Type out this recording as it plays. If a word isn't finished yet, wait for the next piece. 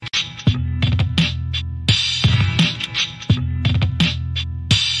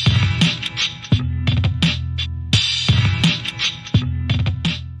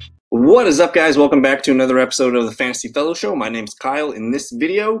What is up, guys? Welcome back to another episode of the Fantasy Fellow Show. My name's Kyle. In this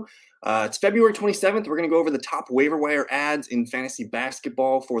video, it's February 27th. We're going to go over the top waiver wire ads in fantasy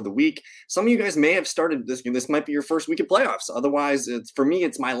basketball for the week. Some of you guys may have started this. This might be your first week of playoffs. Otherwise, for me,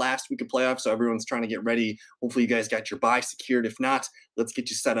 it's my last week of playoffs, so everyone's trying to get ready. Hopefully, you guys got your bye secured. If not, let's get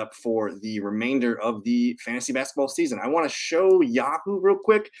you set up for the remainder of the fantasy basketball season. I want to show Yahoo real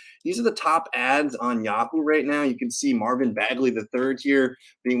quick. These are the top ads on Yahoo right now. You can see Marvin Bagley III here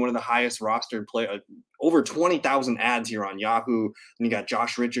being one of the highest rostered over 20,000 ads here on Yahoo. And you got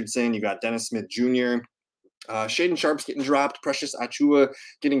Josh Richardson, you got Dennis Smith Jr., Shaden Sharp's getting dropped, Precious Achua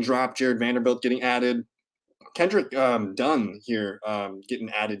getting dropped, Jared Vanderbilt getting added, Kendrick Dunn here getting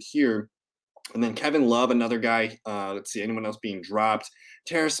added here. And then Kevin Love, another guy. Let's see, anyone else being dropped?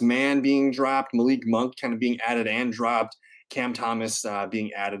 Terrace Mann being dropped. Malik Monk kind of being added and dropped. Cam Thomas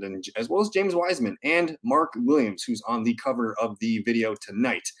being added, and as well as James Wiseman and Mark Williams, who's on the cover of the video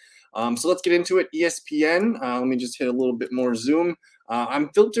tonight. So let's get into it. ESPN, let me just hit a little bit more zoom. I'm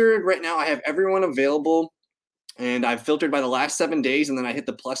filtered right now. I have everyone available, and I've filtered by the last 7 days, and then I hit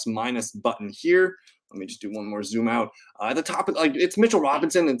the plus minus button here. Let me just do one more zoom out. At the top, it's Mitchell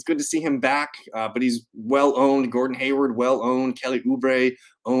Robinson. It's good to see him back, but he's well-owned. Gordon Hayward, well-owned. Kelly Oubre,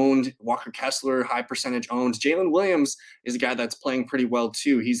 owned. Walker Kessler, high percentage owned. Jalen Williams is a guy that's playing pretty well,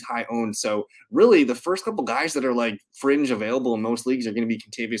 too. He's high-owned. So, really, the first couple guys that are, fringe available in most leagues are going to be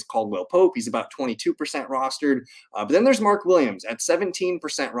Kentavious Caldwell-Pope. He's about 22% rostered. But then there's Mark Williams at 17%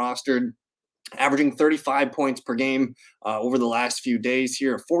 rostered, averaging 35 points per game over the last few days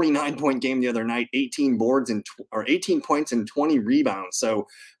here. A 49-point game the other night, 18 points and 20 rebounds. So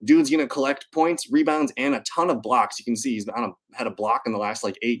dude's going to collect points, rebounds, and a ton of blocks. You can see he's had a block in the last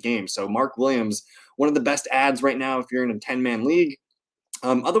 8 games. So Mark Williams, one of the best ads right now if you're in a 10-man league.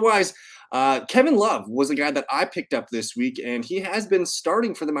 Otherwise, Kevin Love was a guy that I picked up this week, and he has been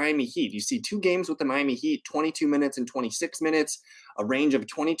starting for the Miami Heat. You see 2 games with the Miami Heat, 22 minutes and 26 minutes, a range of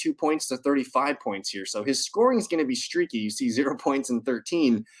 22 points to 35 points here. So his scoring is going to be streaky. You see 0 points and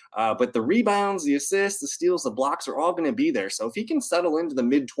 13, but the rebounds, the assists, the steals, the blocks are all going to be there. So if he can settle into the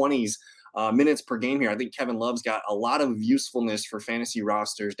mid-20s minutes per game here, I think Kevin Love's got a lot of usefulness for fantasy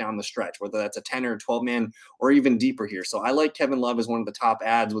rosters down the stretch, whether that's a 10 or 12-man or even deeper here. So I like Kevin Love as one of the top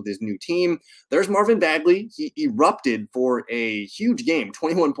ads with his new team. There's Marvin Bagley. He erupted for a huge game,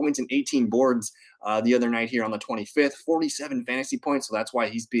 21 points and 18 boards the other night here on the 25th, 47 fantasy points. So that's why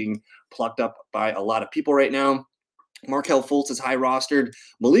he's being plucked up by a lot of people right now. Markelle Fultz is high rostered.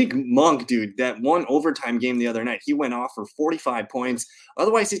 Malik Monk, dude, that one overtime game the other night, he went off for 45 points.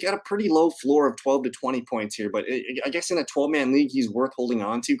 Otherwise, he's got a pretty low floor of 12 to 20 points here. But I guess in a 12-man league, he's worth holding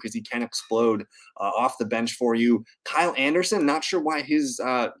on to because he can explode off the bench for you. Kyle Anderson, not sure why his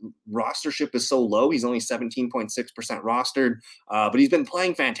rostership is so low. He's only 17.6% rostered, but he's been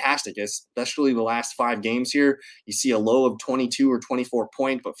playing fantastic, especially the last 5 games here. You see a low of 22 or 24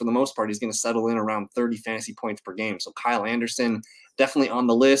 points, but for the most part, he's going to settle in around 30 fantasy points per game. So Kyle Anderson, definitely on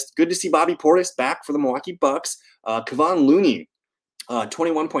the list. Good to see Bobby Portis back for the Milwaukee Bucks. Kevon Looney,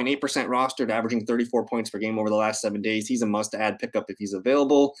 21.8% rostered, averaging 34 points per game over the last 7 days. He's a must-add pickup if he's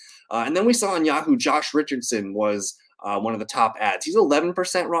available. And then we saw on Yahoo, Josh Richardson was one of the top ads. He's 11%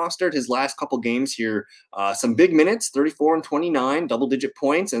 rostered his last couple games here. Some big minutes, 34 and 29, double-digit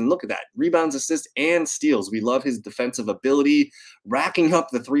points. And look at that, rebounds, assists, and steals. We love his defensive ability, racking up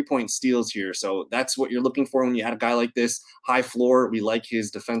the 3-point steals here. So that's what you're looking for when you add a guy like this. High floor, we like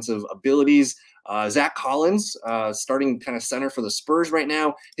his defensive abilities. Zach Collins, starting kind of center for the Spurs right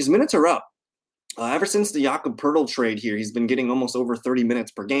now. His minutes are up. Ever since the Jakob Poeltl trade here, he's been getting almost over 30 minutes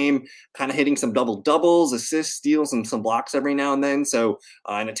per game, kind of hitting some double-doubles, assists, steals, and some blocks every now and then. So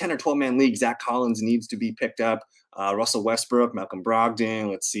in a 10 or 12-man league, Zach Collins needs to be picked up. Russell Westbrook, Malcolm Brogdon,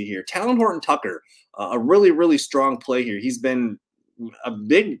 let's see here. Talon Horton-Tucker, a really, really strong play here. He's been a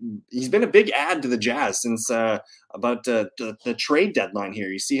big add to the Jazz since about the trade deadline here.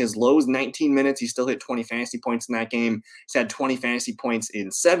 You see his lows 19 minutes. He still hit 20 fantasy points in that game. He's had 20 fantasy points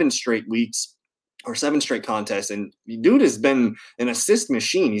in 7 straight weeks. Or 7 straight contests, and dude has been an assist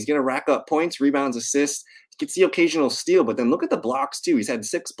machine. He's going to rack up points, rebounds, assists, gets the occasional steal, but then look at the blocks too. He's had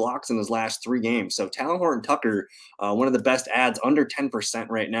 6 blocks in his last 3 games. So Talon Horton-Tucker, one of the best ads, under 10%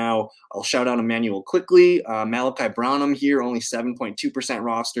 right now. I'll shout out Emmanuel quickly. Malachi Brownham here, only 7.2%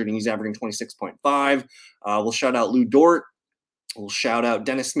 rostered, and he's averaging 26.5. We'll shout out Lou Dort. We'll shout out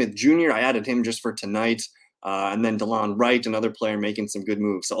Dennis Smith Jr. I added him just for tonight. And then DeLon Wright, another player making some good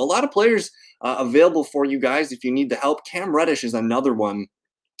moves. So a lot of players available for you guys if you need the help. Cam Reddish is another one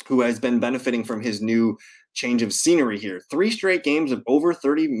who has been benefiting from his new change of scenery here. 3 straight games of over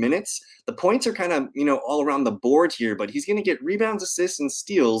 30 minutes. The points are kind of, all around the board here, but he's going to get rebounds, assists, and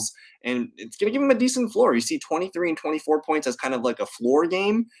steals, and it's going to give him a decent floor. You see 23 and 24 points as kind of like a floor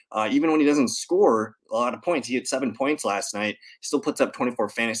game. Even when he doesn't score a lot of points, he had 7 points last night. He still puts up 24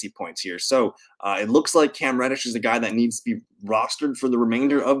 fantasy points here. So it looks like Cam Reddish is a guy that needs to be rostered for the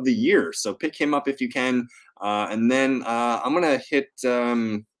remainder of the year. So pick him up if you can. And then I'm going to hit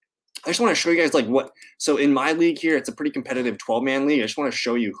I just want to show you guys so in my league here, it's a pretty competitive 12-man league. I just want to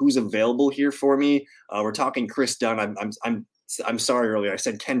show you who's available here for me. We're talking Chris Dunn. I'm sorry earlier. I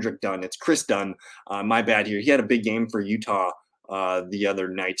said Kendrick Dunn. It's Chris Dunn. My bad here. He had a big game for Utah the other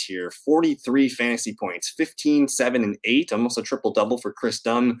night here. 43 fantasy points, 15, 7, and 8. Almost a triple-double for Chris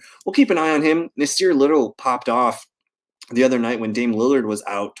Dunn. We'll keep an eye on him. Nasir Little popped off the other night when Dame Lillard was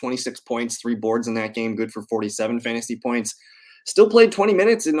out. 26 points, 3 boards in that game. Good for 47 fantasy points. Still played 20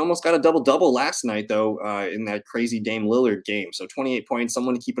 minutes and almost got a double-double last night, though, in that crazy Dame Lillard game. So 28 points.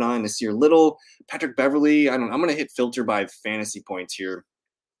 Someone to keep an eye on. Nasir Little, Patrick Beverly. I'm going to hit filter by fantasy points here.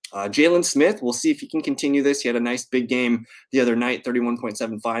 Jalen Smith, we'll see if he can continue this. He had a nice big game the other night,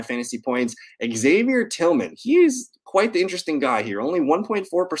 31.75 fantasy points. Xavier Tillman, he is quite the interesting guy here. Only 1.4%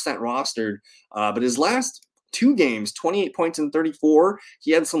 rostered, but his last 2 games, 28 points and 34.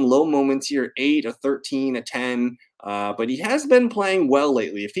 He had some low moments here, 8, a 13, a 10. But he has been playing well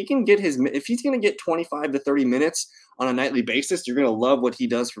lately. If he's going to get 25 to 30 minutes on a nightly basis, you're going to love what he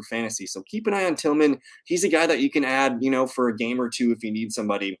does for fantasy. So keep an eye on Tillman. He's a guy that you can add, for a game or two if you need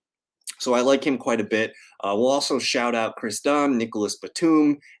somebody. So I like him quite a bit. We'll also shout out Chris Dunn, Nicholas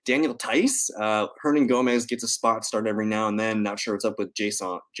Batum, Daniel Tice. Hernan Gomez gets a spot start every now and then. Not sure what's up with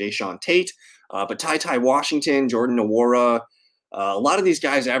Jayshawn Tate. But Ty Washington, Jordan Nwora, a lot of these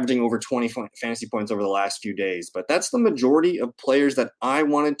guys averaging over 20 fantasy points over the last few days. But that's the majority of players that I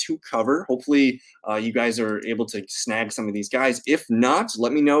wanted to cover. Hopefully you guys are able to snag some of these guys. If not,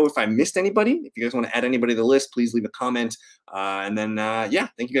 let me know if I missed anybody. If you guys want to add anybody to the list, please leave a comment. And then,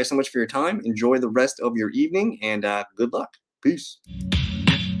 thank you guys so much for your time. Enjoy the rest of your evening, and good luck. Peace.